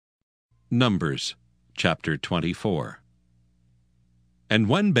Numbers chapter 24. And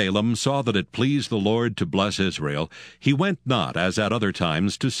when Balaam saw that it pleased the Lord to bless Israel, he went not, as at other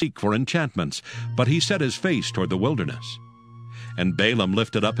times, to seek for enchantments, but he set his face toward the wilderness. And Balaam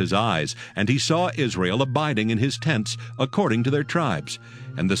lifted up his eyes, and he saw Israel abiding in his tents, according to their tribes,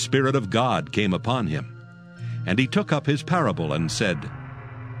 and the Spirit of God came upon him. And he took up his parable, and said,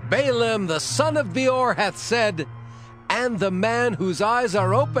 Balaam the son of Beor hath said, and the man whose eyes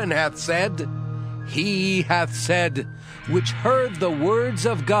are open hath said, he hath said, which heard the words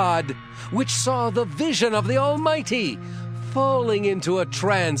of God, which saw the vision of the Almighty, falling into a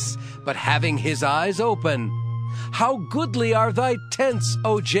trance, but having his eyes open. How goodly are thy tents,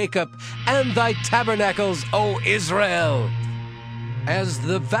 O Jacob, and thy tabernacles, O Israel! As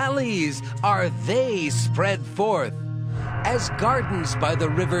the valleys are they spread forth, as gardens by the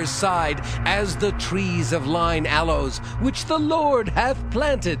river's side, as the trees of lign aloes, which the Lord hath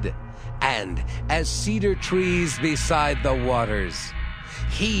planted, and as cedar trees beside the waters.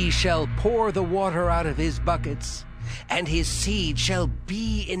 He shall pour the water out of his buckets, and his seed shall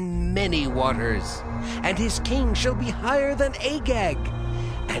be in many waters, and his king shall be higher than Agag,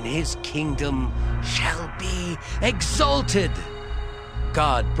 and his kingdom shall be exalted.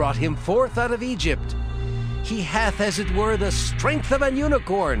 God brought him forth out of Egypt. He hath, as it were, the strength of an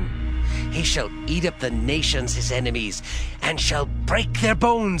unicorn. He shall eat up the nations his enemies, and shall break their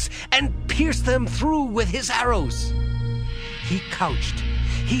bones, and pierce them through with his arrows. He couched,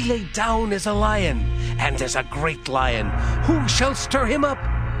 he lay down as a lion, and as a great lion. Who shall stir him up?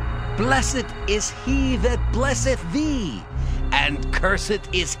 Blessed is he that blesseth thee, and cursed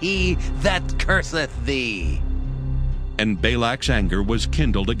is he that curseth thee. And Balak's anger was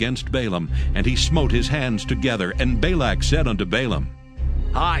kindled against Balaam, and he smote his hands together. And Balak said unto Balaam,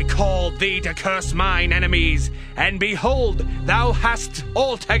 I called thee to curse mine enemies, and behold, thou hast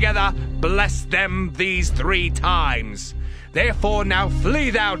altogether blessed them these 3 times. Therefore now flee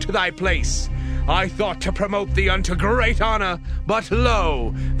thou to thy place. I thought to promote thee unto great honor, but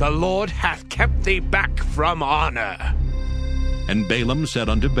lo, the Lord hath kept thee back from honor. And Balaam said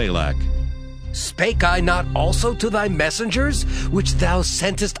unto Balak, Spake I not also to thy messengers, which thou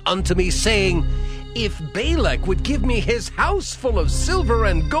sentest unto me, saying, If Balak would give me his house full of silver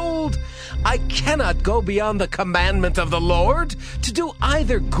and gold, I cannot go beyond the commandment of the Lord, to do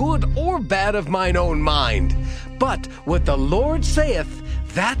either good or bad of mine own mind. But what the Lord saith,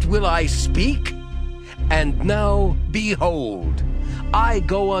 that will I speak. And now, behold, I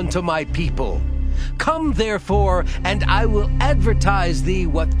go unto my people. Come therefore, and I will advertise thee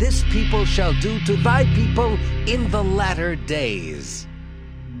what this people shall do to thy people in the latter days.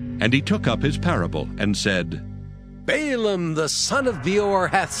 And he took up his parable, and said, Balaam the son of Beor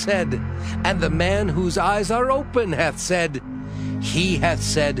hath said, and the man whose eyes are open hath said, he hath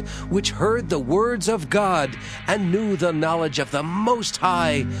said, which heard the words of God, and knew the knowledge of the Most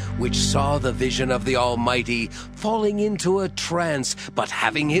High, which saw the vision of the Almighty, falling into a trance, but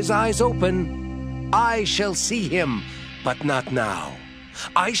having his eyes open. I shall see him, but not now.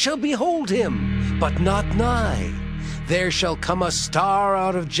 I shall behold him, but not nigh. There shall come a star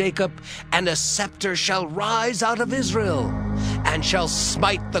out of Jacob, and a scepter shall rise out of Israel, and shall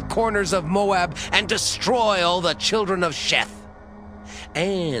smite the corners of Moab, and destroy all the children of Sheth.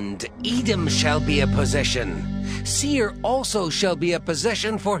 And Edom shall be a possession. Seir also shall be a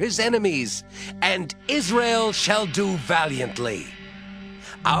possession for his enemies, and Israel shall do valiantly.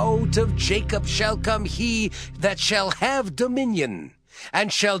 Out of Jacob shall come he that shall have dominion,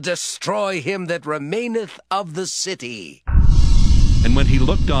 and shall destroy him that remaineth of the city. And when he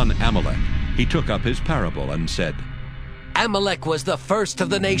looked on Amalek, he took up his parable, and said, Amalek was the first of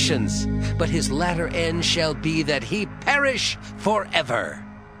the nations, but his latter end shall be that he perish forever.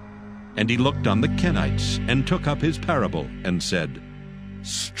 And he looked on the Kenites, and took up his parable, and said,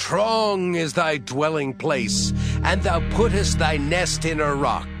 Strong is thy dwelling place, and thou puttest thy nest in a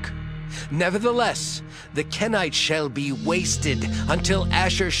rock. Nevertheless, the Kenites shall be wasted, until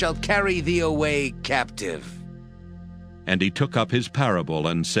Asher shall carry thee away captive. And he took up his parable,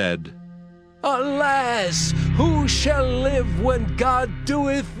 and said, Alas, who shall live when God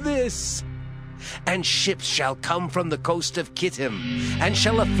doeth this? And ships shall come from the coast of Kittim, and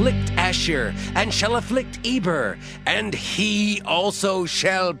shall afflict Asher, and shall afflict Eber, and he also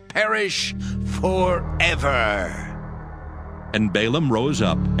shall perish forever. And Balaam rose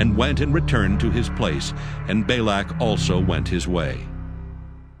up, and went and returned to his place, and Balak also went his way.